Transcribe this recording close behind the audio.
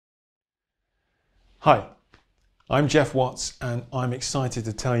Hi, I'm Jeff Watts and I'm excited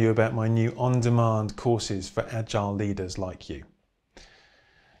to tell you about my new on-demand courses for Agile leaders like you.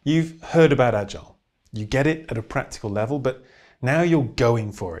 You've heard about Agile. You get it at a practical level, but now you're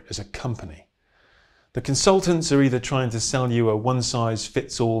going for it as a company. The consultants are either trying to sell you a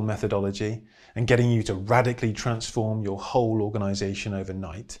one-size-fits-all methodology and getting you to radically transform your whole organization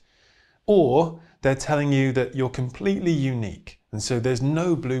overnight, or they're telling you that you're completely unique and so there's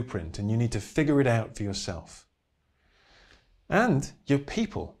no blueprint and you need to figure it out for yourself. And your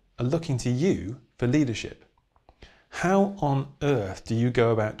people are looking to you for leadership. How on earth do you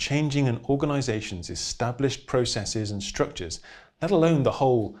go about changing an organization's established processes and structures, let alone the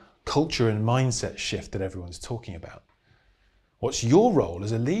whole culture and mindset shift that everyone's talking about? What's your role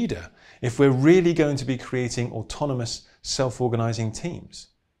as a leader if we're really going to be creating autonomous, self-organizing teams?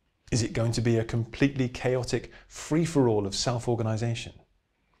 Is it going to be a completely chaotic free-for-all of self-organization?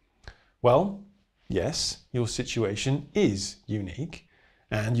 Well, yes, your situation is unique,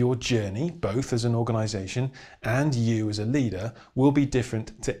 and your journey, both as an organization and you as a leader, will be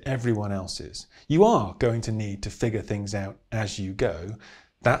different to everyone else's. You are going to need to figure things out as you go.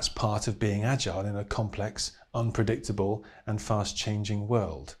 That's part of being agile in a complex, unpredictable, and fast-changing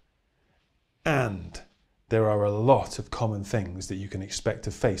world. And there are a lot of common things that you can expect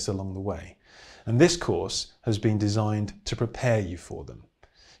to face along the way. And this course has been designed to prepare you for them,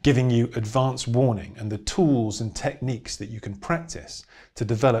 giving you advance warning and the tools and techniques that you can practice to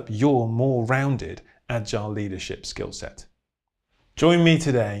develop your more rounded agile leadership skill set. Join me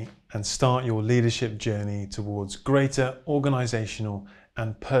today and start your leadership journey towards greater organizational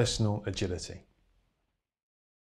and personal agility.